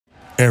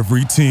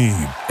Every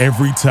team,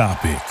 every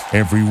topic,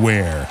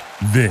 everywhere.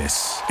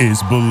 This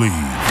is Believe.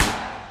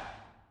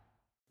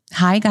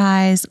 Hi,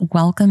 guys.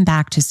 Welcome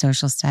back to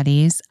Social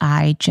Studies.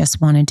 I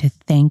just wanted to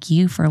thank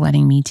you for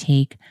letting me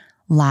take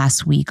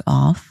last week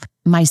off.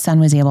 My son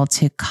was able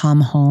to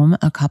come home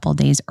a couple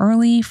days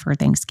early for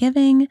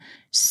Thanksgiving,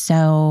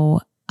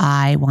 so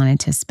I wanted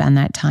to spend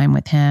that time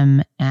with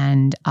him,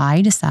 and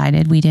I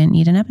decided we didn't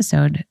need an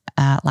episode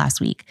last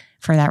week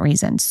for that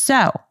reason.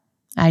 So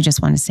I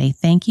just want to say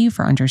thank you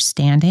for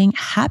understanding.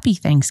 Happy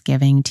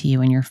Thanksgiving to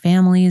you and your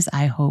families.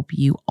 I hope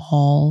you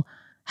all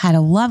had a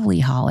lovely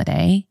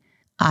holiday.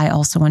 I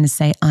also want to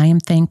say I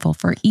am thankful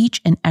for each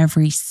and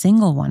every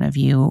single one of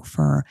you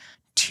for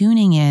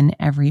tuning in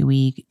every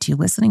week, to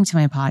listening to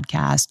my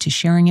podcast, to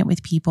sharing it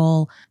with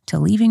people, to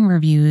leaving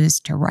reviews,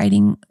 to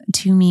writing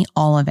to me,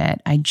 all of it.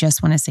 I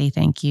just want to say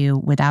thank you.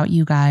 Without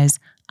you guys,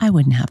 I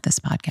wouldn't have this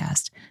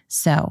podcast.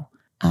 So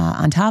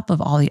on top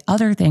of all the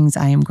other things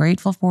I am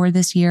grateful for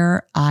this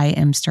year, I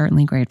am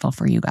certainly grateful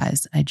for you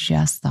guys. I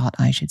just thought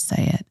I should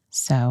say it.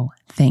 So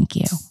thank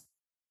you.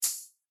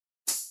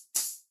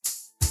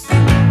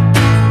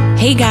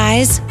 Hey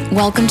guys,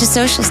 welcome to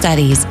Social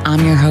Studies.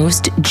 I'm your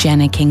host,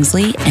 Jenna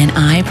Kingsley, and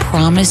I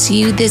promise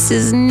you this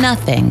is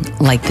nothing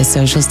like the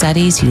social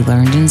studies you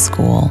learned in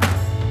school.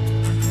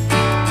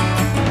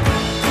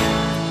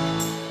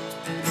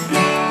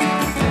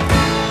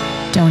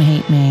 Don't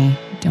hate me.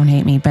 Don't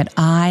hate me. But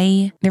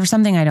there's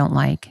something I don't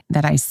like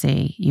that I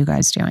see you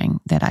guys doing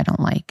that I don't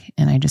like.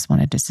 And I just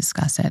wanted to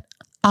discuss it.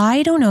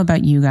 I don't know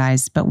about you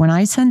guys, but when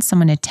I send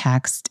someone a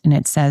text and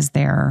it says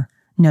their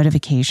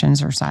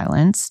notifications are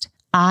silenced,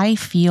 I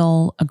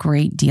feel a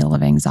great deal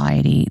of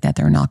anxiety that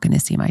they're not going to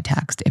see my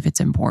text if it's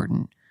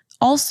important.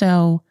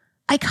 Also,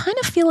 I kind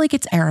of feel like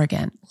it's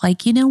arrogant.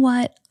 Like, you know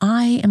what?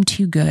 I am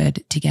too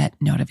good to get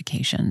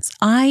notifications.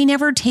 I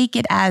never take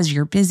it as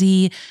you're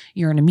busy,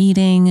 you're in a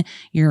meeting,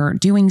 you're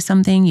doing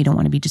something, you don't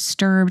want to be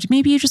disturbed.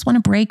 Maybe you just want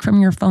to break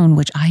from your phone,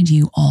 which I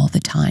do all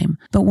the time.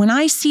 But when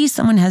I see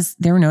someone has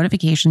their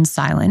notifications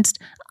silenced,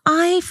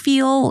 I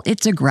feel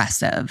it's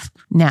aggressive.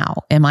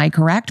 Now, am I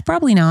correct?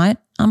 Probably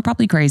not. I'm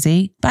probably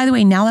crazy. By the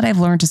way, now that I've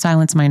learned to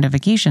silence my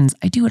notifications,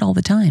 I do it all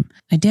the time.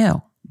 I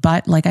do.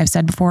 But like I've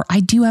said before, I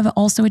do have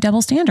also a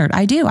double standard.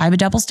 I have a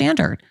double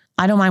standard.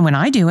 I don't mind when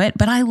I do it,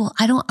 but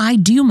I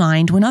do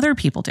mind when other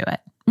people do it.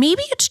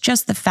 Maybe it's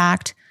just the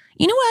fact,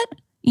 you know what?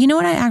 You know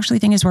what I actually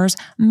think is worse?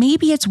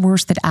 Maybe it's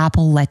worse that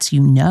Apple lets you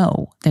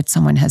know that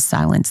someone has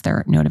silenced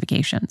their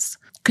notifications.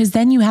 Because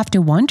then you have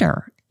to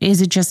wonder,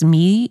 is it just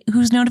me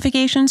whose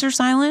notifications are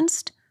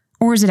silenced?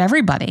 Or is it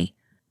everybody?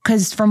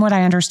 Because from what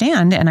I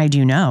understand, and I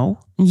do know,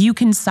 you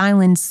can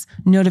silence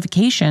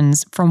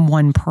notifications from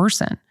one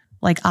person.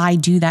 Like I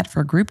do that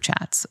for group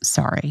chats.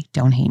 Sorry,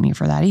 don't hate me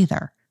for that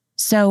either.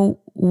 So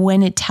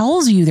when it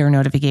tells you their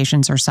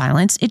notifications are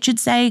silenced, it should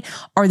say,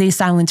 are they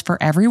silenced for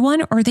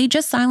everyone or are they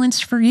just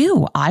silenced for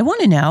you? I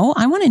want to know.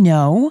 I want to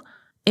know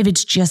if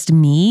it's just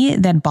me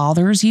that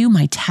bothers you,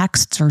 my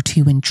texts are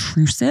too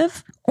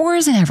intrusive, or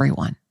is it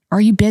everyone?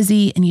 Are you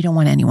busy and you don't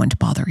want anyone to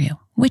bother you?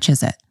 Which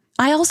is it?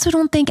 I also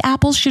don't think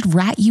Apple should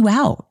rat you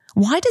out.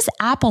 Why does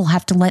Apple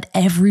have to let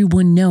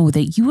everyone know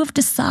that you have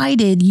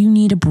decided you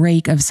need a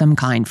break of some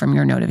kind from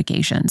your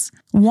notifications?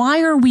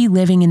 Why are we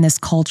living in this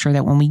culture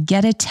that when we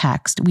get a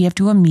text, we have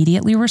to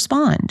immediately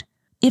respond?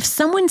 If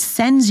someone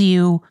sends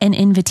you an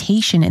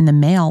invitation in the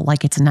mail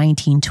like it's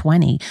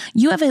 1920,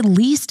 you have at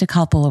least a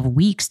couple of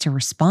weeks to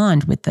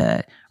respond with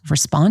the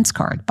response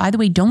card. By the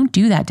way, don't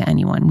do that to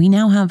anyone. We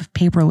now have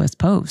paperless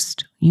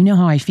post. You know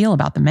how I feel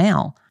about the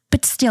mail.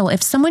 But still,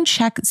 if someone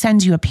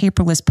sends you a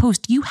paperless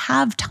post, you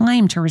have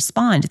time to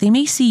respond. They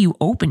may see you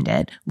opened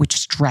it, which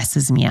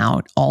stresses me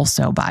out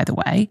also, by the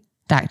way.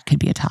 That could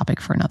be a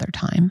topic for another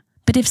time.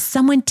 But if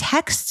someone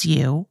texts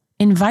you,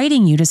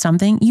 inviting you to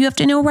something, you have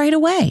to know right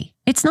away.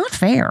 It's not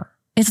fair.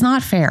 It's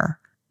not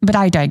fair. But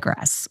I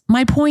digress.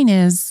 My point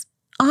is,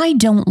 I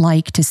don't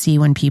like to see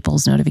when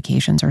people's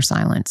notifications are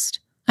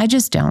silenced. I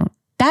just don't.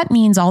 That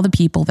means all the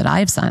people that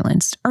I've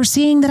silenced are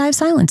seeing that I've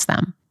silenced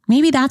them.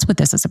 Maybe that's what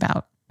this is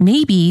about.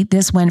 Maybe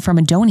this went from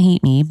a don't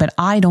hate me, but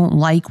I don't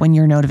like when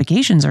your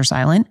notifications are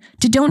silent,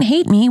 to don't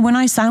hate me when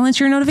I silence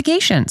your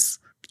notifications.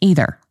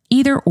 Either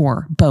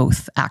or,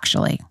 both,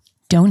 actually.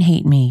 Don't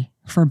hate me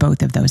for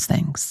both of those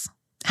things.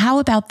 How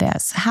about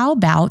this? How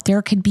about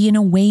there could be an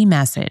away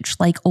message,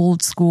 like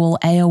old school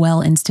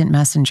AOL Instant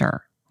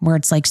Messenger, where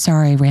it's like,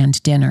 sorry, I ran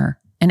to dinner.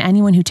 And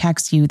anyone who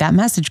texts you, that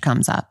message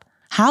comes up.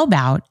 How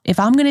about if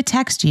I'm going to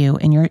text you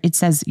and it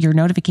says your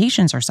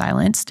notifications are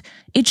silenced,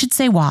 it should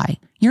say why.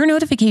 Your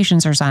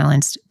notifications are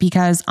silenced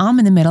because I'm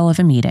in the middle of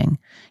a meeting.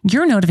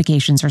 Your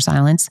notifications are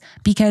silenced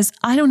because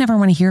I don't ever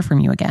want to hear from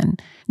you again.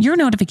 Your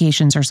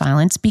notifications are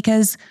silenced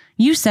because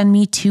you send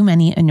me too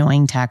many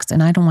annoying texts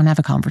and I don't want to have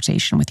a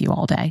conversation with you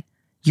all day.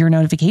 Your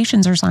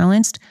notifications are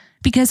silenced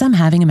because I'm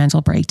having a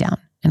mental breakdown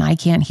and I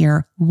can't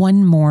hear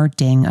one more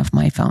ding of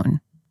my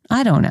phone.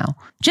 I don't know.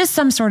 Just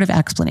some sort of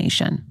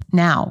explanation.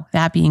 Now,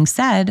 that being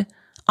said,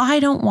 I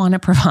don't want to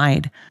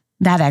provide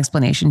that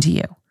explanation to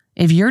you.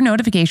 If your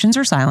notifications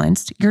are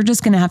silenced, you're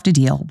just going to have to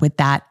deal with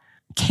that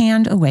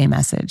canned away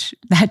message,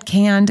 that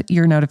canned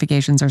your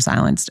notifications are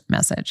silenced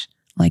message.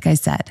 Like I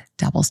said,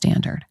 double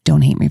standard.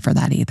 Don't hate me for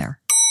that either.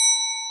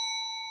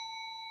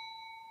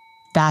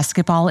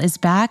 Basketball is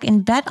back,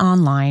 and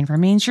BetOnline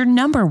remains your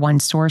number one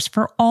source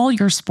for all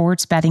your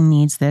sports betting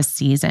needs this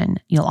season.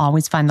 You'll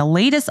always find the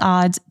latest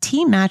odds,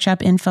 team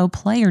matchup info,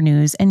 player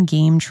news, and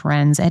game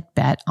trends at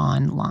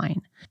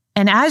BetOnline.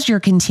 And as your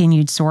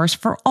continued source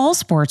for all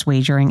sports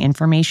wagering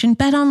information,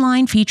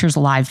 BetOnline features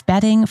live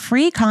betting,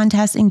 free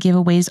contests, and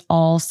giveaways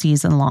all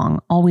season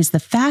long. Always the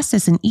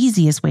fastest and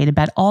easiest way to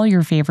bet all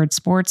your favorite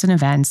sports and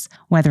events,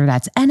 whether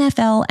that's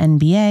NFL,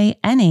 NBA,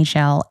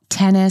 NHL,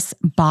 tennis,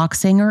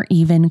 boxing, or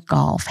even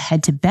golf.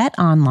 Head to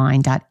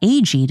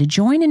betonline.ag to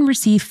join and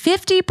receive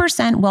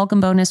 50% welcome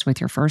bonus with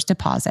your first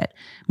deposit.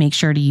 Make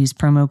sure to use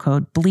promo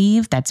code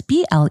BLEAV, that's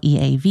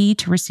BLEAV,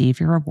 to receive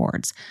your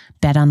rewards.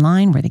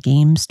 BetOnline, where the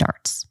game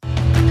starts.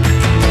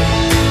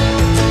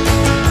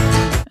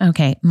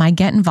 Okay, my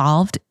get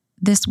involved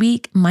this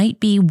week might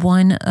be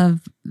one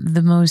of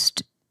the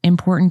most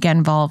important get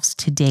involves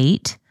to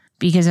date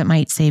because it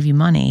might save you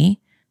money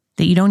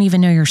that you don't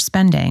even know you're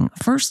spending.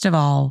 First of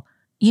all,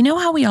 you know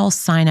how we all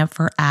sign up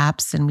for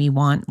apps and we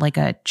want like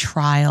a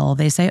trial?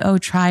 They say, oh,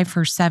 try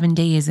for 7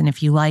 days. And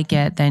if you like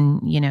it,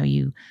 then,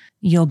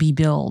 you'll be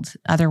billed.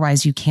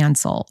 Otherwise you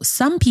cancel.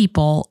 Some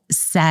people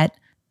set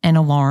an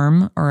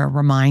alarm or a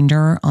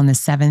reminder on the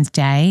 7th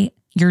day.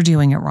 You're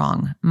doing it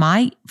wrong.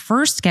 My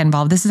first get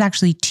involved, this is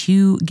actually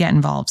 2 get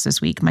involves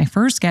this week. My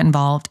first get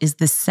involved is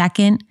the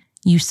second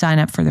you sign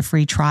up for the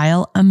free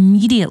trial,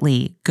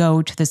 immediately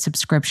go to the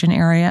subscription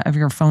area of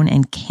your phone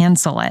and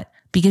cancel it,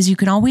 because you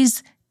can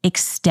always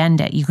extend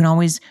it. You can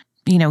always,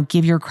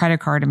 give your credit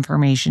card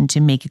information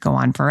to make it go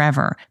on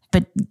forever.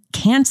 But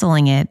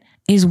canceling it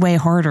is way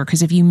harder,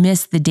 because if you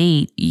miss the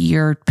date,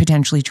 you're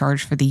potentially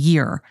charged for the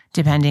year,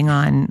 depending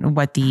on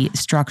what the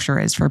structure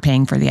is for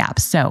paying for the app.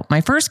 So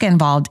my first get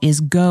involved is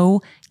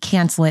go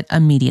cancel it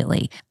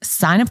immediately.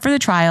 Sign up for the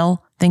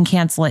trial, then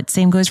cancel it.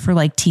 Same goes for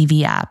like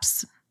TV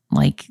apps,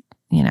 like,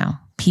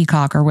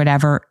 Peacock or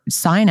whatever.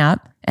 Sign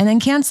up and then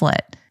cancel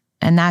it.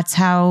 And that's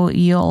how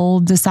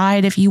you'll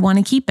decide if you want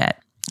to keep it,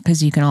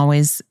 because you can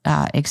always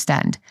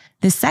extend.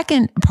 The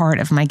second part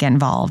of my get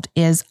involved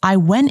is I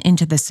went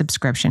into the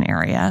subscription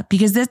area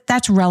because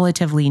that's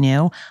relatively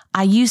new.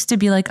 I used to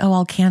be like, oh,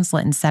 I'll cancel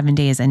it in 7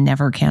 days and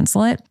never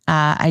cancel it.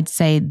 I'd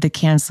say the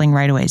canceling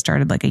right away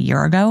started like a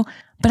year ago.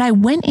 But I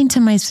went into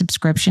my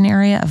subscription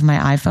area of my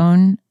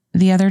iPhone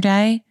the other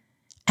day,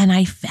 and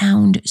I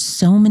found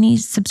so many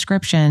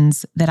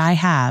subscriptions that I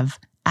have,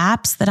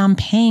 apps that I'm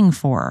paying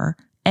for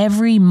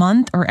every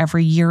month or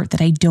every year that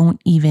I don't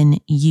even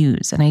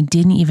use. And I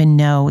didn't even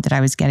know that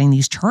I was getting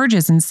these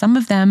charges. And some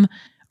of them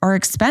are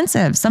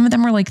expensive. Some of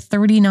them are like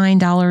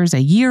 $39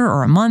 a year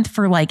or a month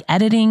for like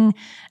editing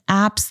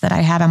apps that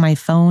I had on my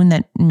phone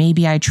that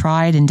maybe I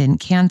tried and didn't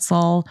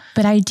cancel.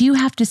 But I do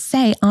have to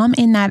say, I'm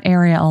in that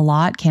area a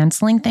lot,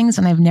 canceling things,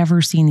 and I've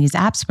never seen these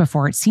apps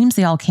before. It seems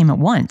they all came at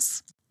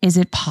once. Is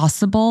it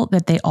possible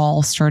that they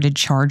all started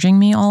charging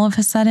me all of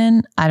a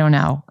sudden? I don't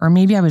know. Or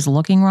maybe I was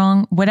looking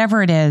wrong.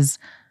 Whatever it is,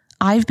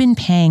 I've been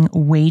paying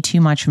way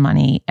too much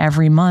money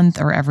every month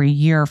or every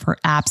year for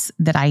apps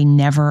that I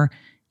never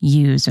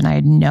used, and I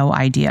had no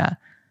idea.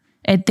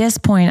 At this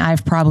point, I'm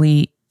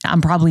probably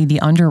the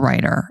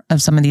underwriter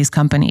of some of these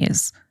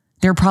companies.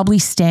 They're probably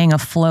staying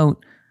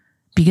afloat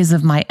because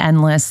of my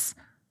endless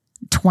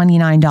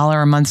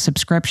 $29 a month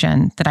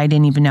subscription that I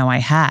didn't even know I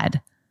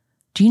had.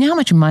 Do you know how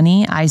much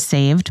money I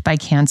saved by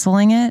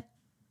canceling it?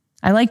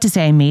 I like to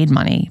say I made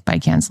money by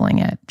canceling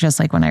it.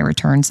 Just like when I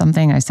return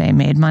something, I say I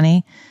made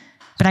money.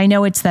 But I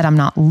know it's that I'm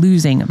not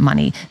losing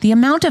money. The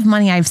amount of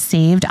money I've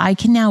saved, I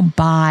can now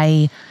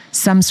buy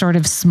some sort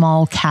of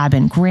small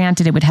cabin.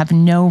 Granted, it would have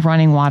no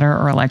running water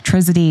or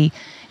electricity.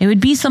 It would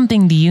be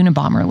something the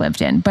Unabomber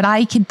lived in. But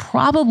I could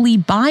probably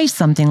buy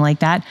something like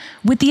that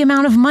with the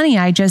amount of money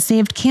I just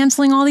saved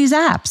canceling all these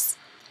apps.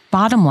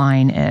 Bottom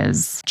line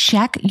is,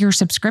 check your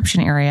subscription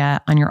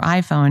area on your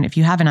iPhone. If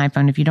you have an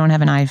iPhone, if you don't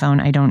have an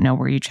iPhone, I don't know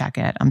where you check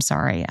it. I'm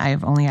sorry.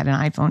 I've only had an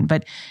iPhone,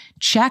 but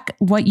check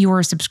what you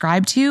are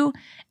subscribed to.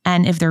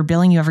 And if they're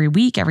billing you every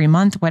week, every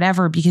month,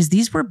 whatever, because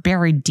these were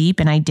buried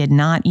deep and I did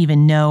not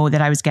even know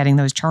that I was getting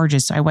those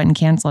charges. So I went and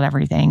canceled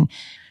everything.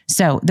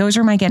 So those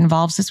are my get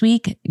involved this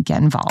week.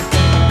 Get involved.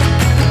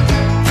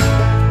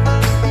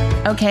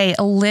 Okay,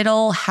 a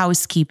little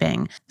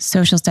housekeeping.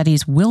 Social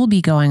studies will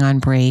be going on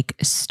break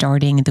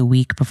starting the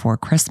week before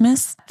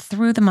Christmas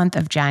through the month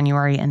of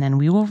January, and then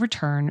we will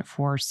return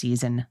for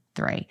season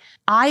 3.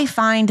 I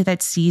find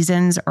that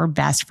seasons are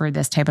best for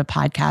this type of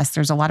podcast.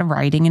 There's a lot of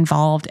writing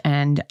involved,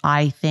 and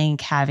I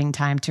think having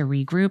time to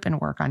regroup and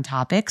work on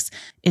topics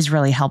is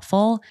really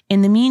helpful.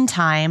 In the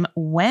meantime,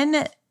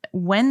 when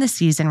the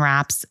season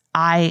wraps,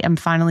 I am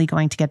finally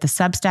going to get the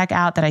Substack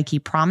out that I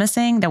keep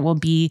promising that will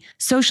be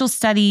social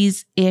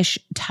studies-ish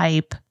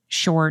type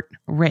short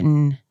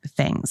written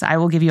things. I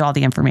will give you all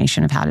the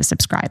information of how to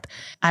subscribe.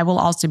 I will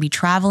also be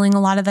traveling a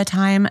lot of that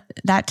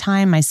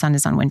time. My son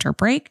is on winter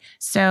break.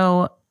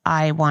 So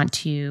I want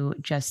to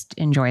just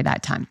enjoy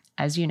that time,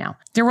 as you know.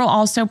 There will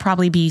also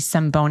probably be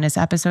some bonus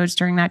episodes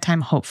during that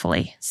time,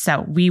 hopefully.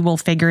 So we will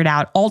figure it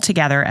out all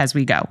together as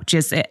we go.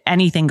 Just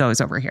anything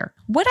goes over here.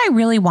 What I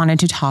really wanted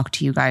to talk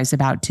to you guys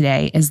about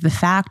today is the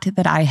fact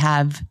that I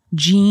have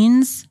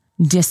jeans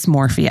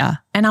dysmorphia.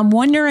 And I'm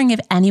wondering if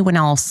anyone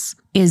else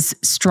is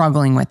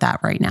struggling with that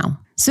right now.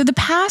 So the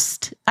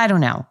past, I don't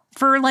know,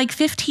 for like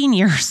 15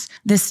 years,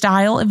 the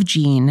style of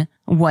jean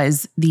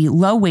was the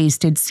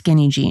low-waisted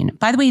skinny jean.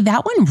 By the way,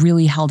 that one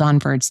really held on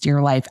for its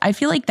dear life. I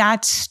feel like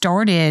that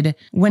started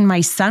when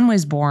my son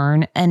was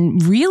born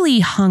and really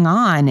hung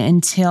on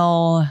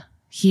until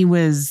he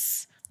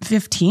was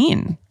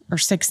 15 or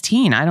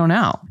 16. I don't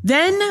know.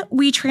 Then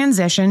we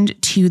transitioned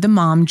to the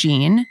mom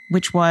jean,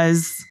 which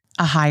was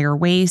a higher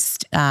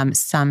waist.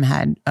 Some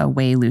had a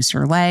way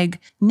looser leg.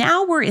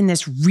 Now we're in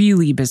this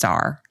really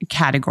bizarre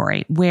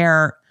category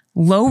where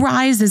low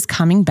rise is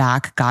coming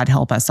back. God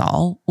help us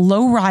all.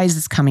 Low rise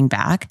is coming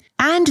back.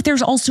 And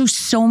there's also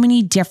so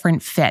many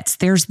different fits.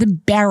 There's the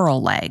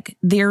barrel leg.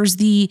 There's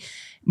the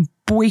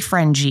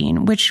boyfriend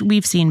jean, which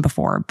we've seen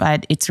before,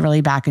 but it's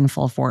really back in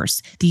full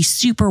force. The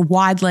super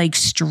wide leg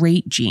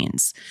straight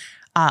jeans.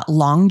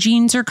 Long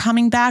jeans are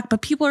coming back,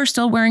 but people are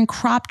still wearing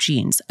crop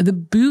jeans. The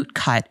boot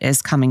cut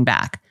is coming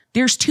back.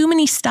 There's too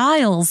many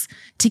styles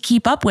to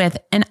keep up with.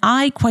 And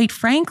I, quite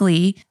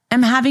frankly,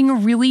 am having a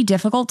really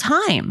difficult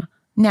time.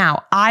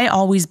 Now, I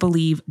always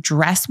believe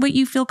dress what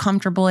you feel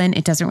comfortable in.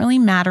 It doesn't really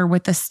matter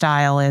what the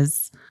style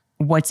is,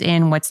 what's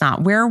in, what's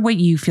not. Wear what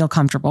you feel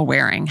comfortable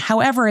wearing.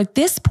 However, at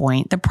this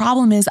point, the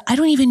problem is I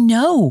don't even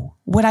know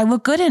what I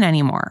look good in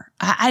anymore.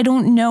 I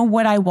don't know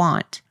what I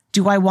want.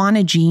 Do I want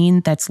a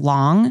jean that's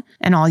long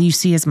and all you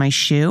see is my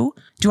shoe?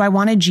 Do I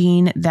want a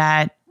jean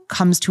that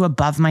comes to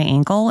above my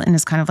ankle and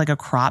is kind of like a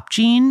crop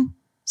jean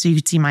so you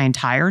could see my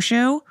entire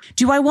shoe?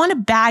 Do I want a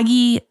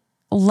baggy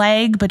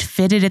leg but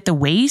fitted at the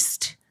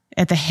waist?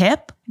 At the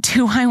hip?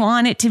 Do I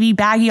want it to be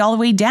baggy all the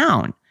way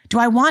down? Do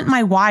I want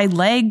my wide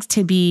leg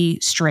to be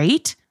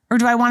straight or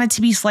do I want it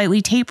to be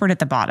slightly tapered at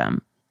the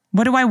bottom?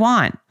 What do I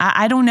want?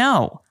 I don't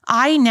know.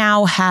 I'm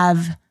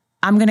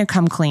going to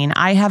come clean.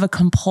 I have a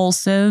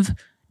compulsive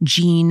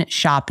jean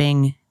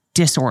shopping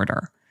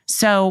disorder.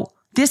 So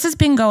this has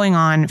been going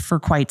on for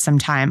quite some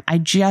time. I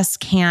just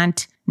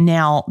can't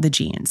nail the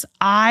jeans.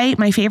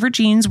 My favorite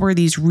jeans were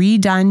these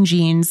redone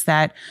jeans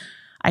that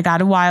I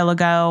got a while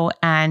ago,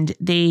 and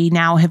they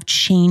now have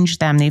changed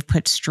them. They've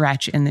put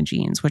stretch in the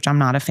jeans, which I'm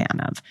not a fan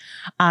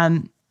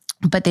of.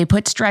 But they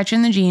put stretch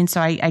in the jeans,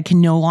 so I can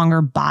no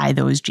longer buy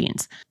those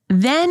jeans.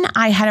 Then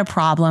I had a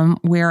problem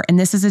where, and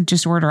this is a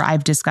disorder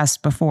I've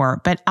discussed before,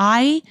 but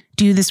I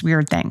do this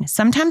weird thing.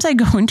 Sometimes I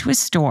go into a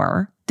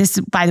store. This,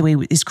 by the way,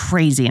 is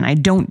crazy, and I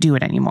don't do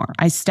it anymore.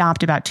 I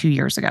stopped about 2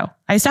 years ago.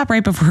 I stopped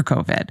right before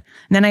COVID. And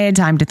then I had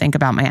time to think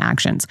about my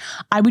actions.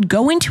 I would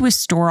go into a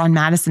store on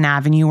Madison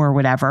Avenue or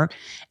whatever,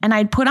 and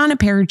I'd put on a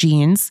pair of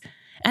jeans,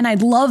 and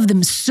I'd love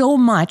them so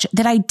much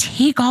that I'd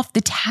take off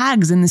the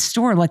tags in the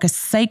store like a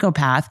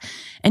psychopath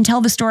and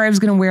tell the store I was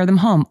going to wear them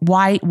home.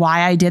 Why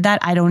I did that,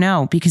 I don't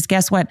know. Because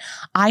guess what?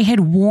 I had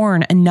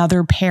worn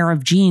another pair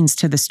of jeans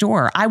to the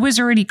store. I was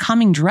already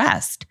coming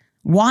dressed.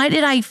 Why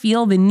did I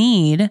feel the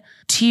need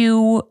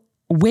to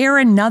wear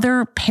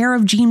another pair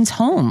of jeans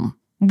home?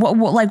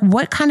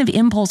 What kind of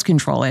impulse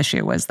control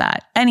issue was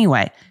that?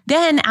 Anyway,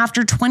 then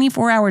after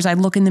 24 hours, I'd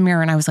look in the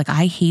mirror and I was like,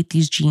 I hate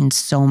these jeans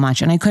so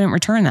much, and I couldn't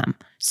return them.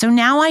 So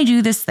now I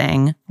do this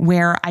thing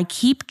where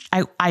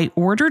I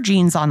order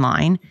jeans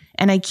online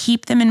and I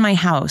keep them in my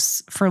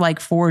house for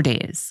like 4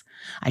 days.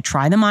 I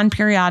try them on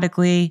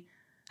periodically.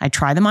 I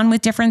try them on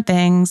with different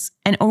things.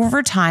 And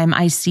over time,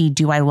 I see,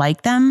 do I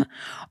like them?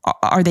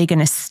 Are they going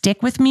to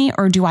stick with me?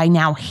 Or do I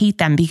now hate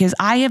them? Because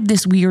I have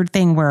this weird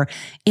thing where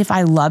if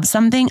I love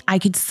something, I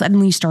could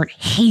suddenly start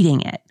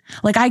hating it.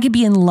 Like I could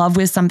be in love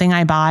with something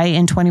I buy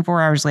and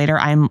 24 hours later,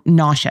 I'm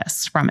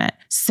nauseous from it.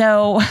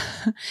 So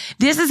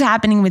this is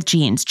happening with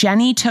jeans.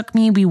 Jenny took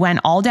me, we went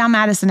all down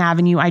Madison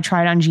Avenue. I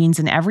tried on jeans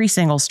in every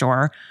single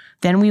store.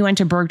 Then we went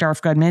to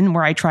Bergdorf Goodman,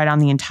 where I tried on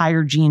the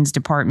entire jeans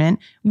department.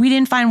 We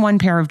didn't find one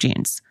pair of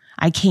jeans.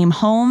 I came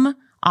home.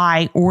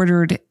 I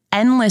ordered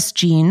endless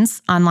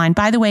jeans online.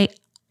 By the way,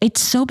 it's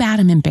so bad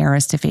I'm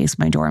embarrassed to face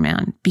my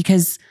doorman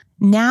because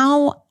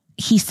now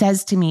he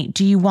says to me,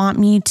 do you not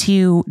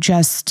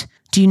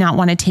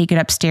want to take it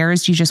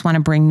upstairs? Do you just want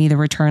to bring me the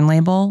return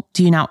label?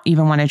 Do you not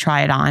even want to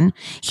try it on?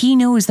 He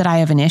knows that I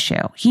have an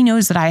issue. He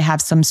knows that I have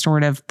some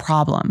sort of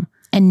problem.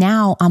 And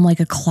now I'm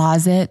like a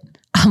closet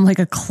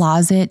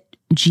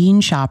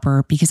jean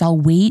shopper because I'll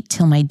wait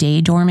till my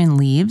day doorman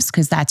leaves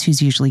because that's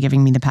who's usually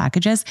giving me the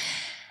packages.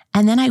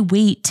 And then I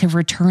wait to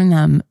return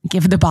them,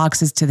 give the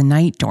boxes to the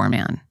night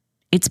doorman.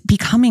 It's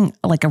becoming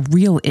like a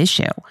real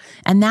issue.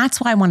 And that's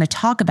why I want to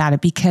talk about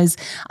it, because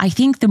I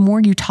think the more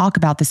you talk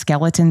about the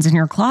skeletons in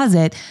your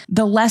closet,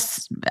 the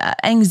less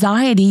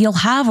anxiety you'll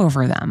have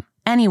over them.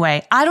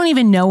 Anyway, I don't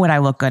even know what I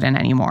look good in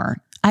anymore.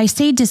 I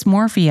say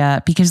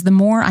dysmorphia because the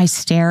more I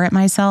stare at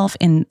myself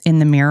in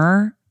the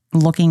mirror,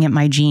 looking at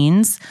my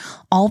jeans,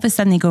 all of a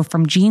sudden they go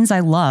from jeans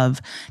I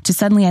love to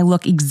suddenly I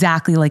look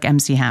exactly like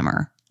MC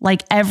Hammer.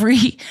 Like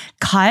every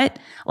cut,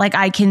 like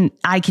I can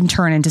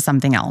turn into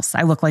something else.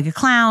 I look like a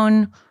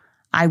clown.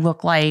 I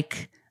look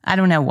like, I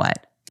don't know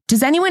what.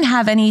 Does anyone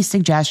have any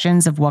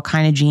suggestions of what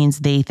kind of jeans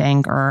they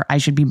think or I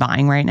should be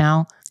buying right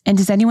now? And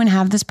does anyone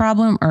have this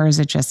problem or is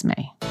it just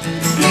me?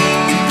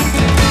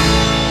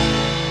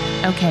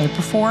 Okay,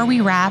 before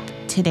we wrap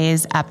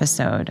today's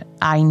episode,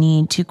 I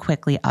need to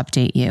quickly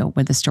update you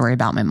with a story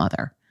about my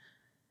mother.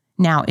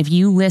 Now, if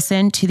you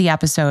listen to the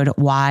episode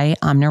Why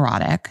I'm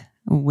Neurotic,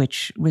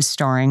 which was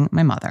starring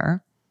my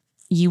mother,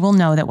 you will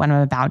know that what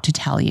I'm about to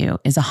tell you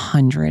is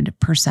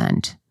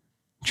 100%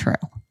 true,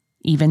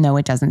 even though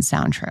it doesn't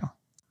sound true.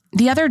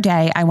 The other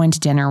day, I went to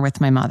dinner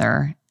with my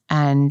mother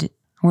and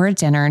we're at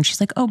dinner and she's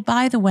like, oh,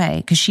 by the way,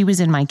 because she was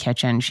in my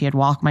kitchen. She had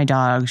walked my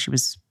dog. She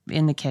was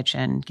in the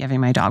kitchen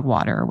giving my dog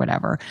water or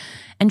whatever.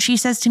 And she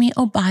says to me,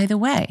 oh, by the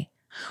way,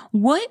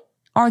 what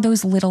are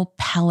those little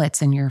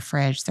pellets in your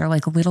fridge? They're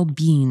like little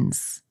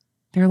beans.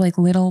 They're like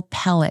little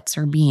pellets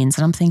or beans.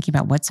 And I'm thinking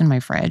about what's in my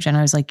fridge. And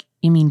I was like,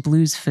 you mean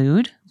Blue's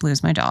food?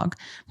 Blue's my dog.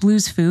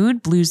 Blue's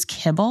food? Blue's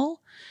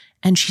kibble?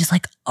 And she's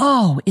like,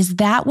 oh, is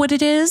that what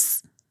it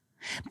is?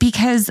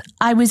 Because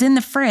I was in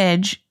the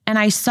fridge and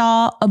I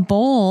saw a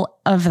bowl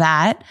of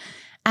that.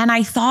 And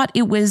I thought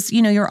it was,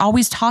 you're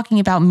always talking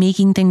about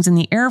making things in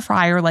the air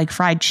fryer, like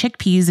fried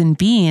chickpeas and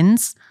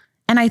beans.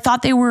 And I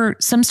thought they were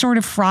some sort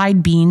of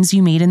fried beans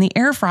you made in the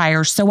air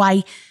fryer. So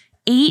I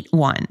ate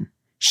one.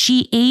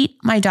 She ate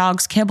my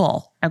dog's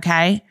kibble,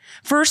 okay?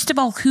 First of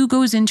all, who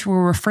goes into a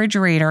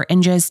refrigerator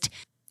and just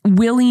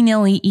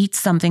willy-nilly eats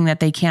something that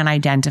they can't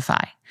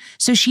identify?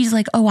 So she's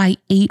like, oh, I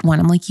ate one.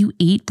 I'm like, you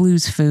ate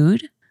Blue's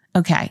food?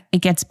 Okay, it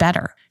gets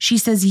better. She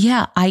says,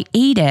 yeah, I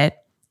ate it.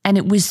 And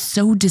it was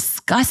so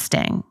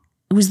disgusting.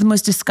 It was the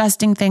most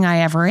disgusting thing I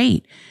ever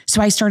ate.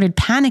 So I started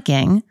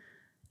panicking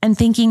and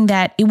thinking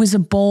that it was a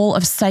bowl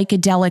of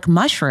psychedelic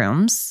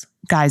mushrooms.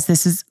 Guys,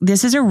 this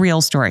is a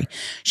real story.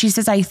 She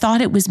says, I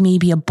thought it was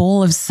maybe a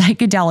bowl of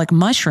psychedelic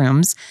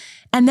mushrooms.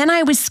 And then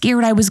I was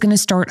scared I was going to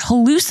start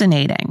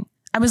hallucinating.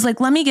 I was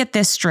like, let me get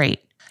this straight.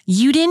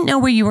 You didn't know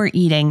what you were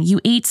eating. You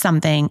ate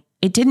something.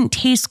 It didn't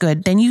taste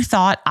good. Then you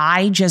thought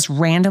I just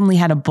randomly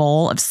had a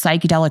bowl of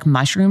psychedelic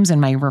mushrooms in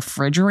my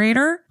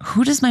refrigerator?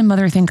 Who does my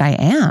mother think I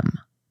am?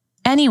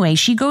 Anyway,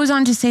 she goes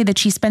on to say that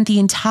she spent the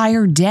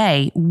entire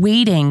day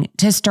waiting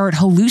to start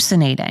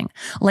hallucinating.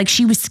 Like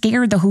she was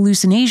scared the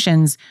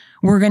hallucinations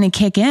were going to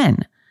kick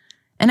in.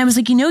 And I was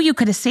like, you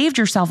could have saved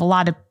yourself a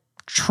lot of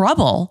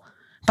trouble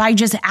by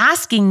just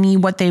asking me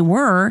what they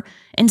were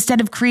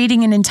instead of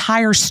creating an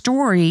entire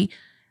story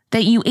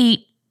that you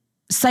ate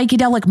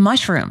psychedelic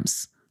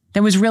mushrooms.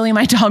 That was really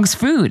my dog's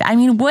food. I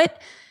mean,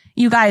 what,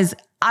 you guys,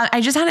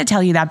 I just had to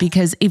tell you that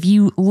because if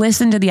you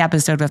listen to the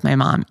episode with my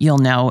mom, you'll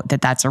know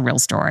that that's a real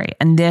story.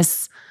 And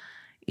this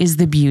is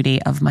the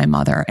beauty of my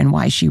mother and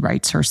why she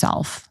writes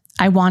herself.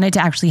 I wanted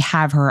to actually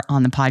have her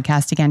on the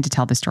podcast again to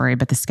tell the story,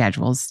 but the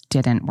schedules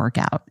didn't work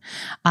out.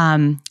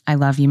 I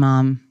love you,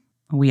 Mom.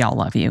 We all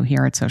love you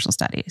here at Social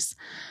Studies.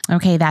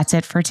 Okay, that's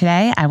it for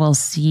today. I will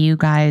see you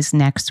guys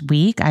next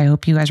week. I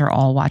hope you guys are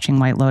all watching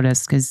White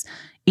Lotus because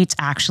it's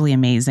actually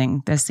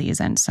amazing this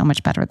season. So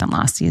much better than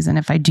last season,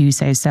 if I do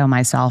say so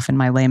myself in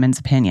my layman's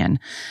opinion.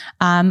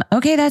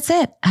 Okay, that's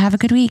it. Have a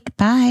good week.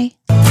 Bye.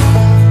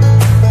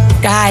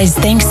 Guys,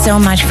 thanks so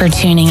much for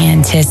tuning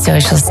in to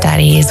Social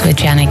Studies with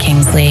Jenna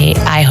Kingsley.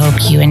 I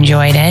hope you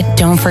enjoyed it.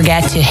 Don't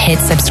forget to hit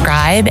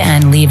subscribe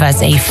and leave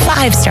us a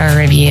 5-star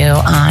review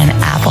on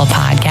Apple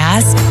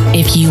Podcasts.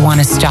 If you want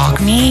to stalk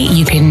me,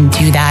 you can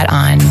do that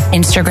on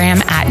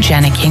Instagram at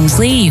Jenna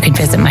Kingsley. You can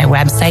visit my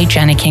website,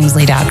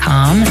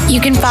 jennakingsley.com.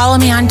 You can follow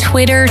me on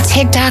Twitter,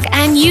 TikTok,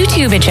 and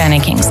YouTube at Jenna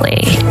Kingsley.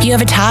 If you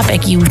have a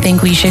topic you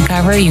think we should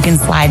cover, you can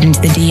slide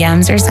into the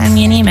DMs or send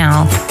me an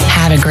email.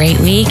 Have a great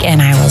week, and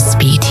I will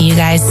speak to you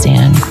guys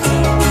soon.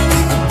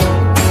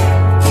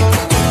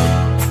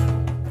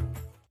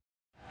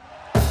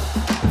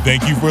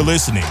 Thank you for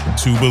listening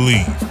to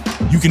Believe.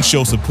 You can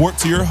show support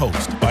to your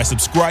host by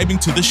subscribing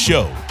to the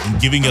show and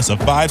giving us a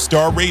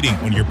 5-star rating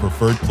on your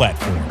preferred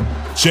platform.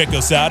 Check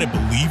us out at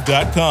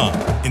Believe.com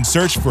and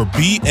search for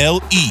BLEAV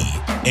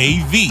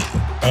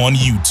on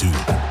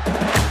YouTube.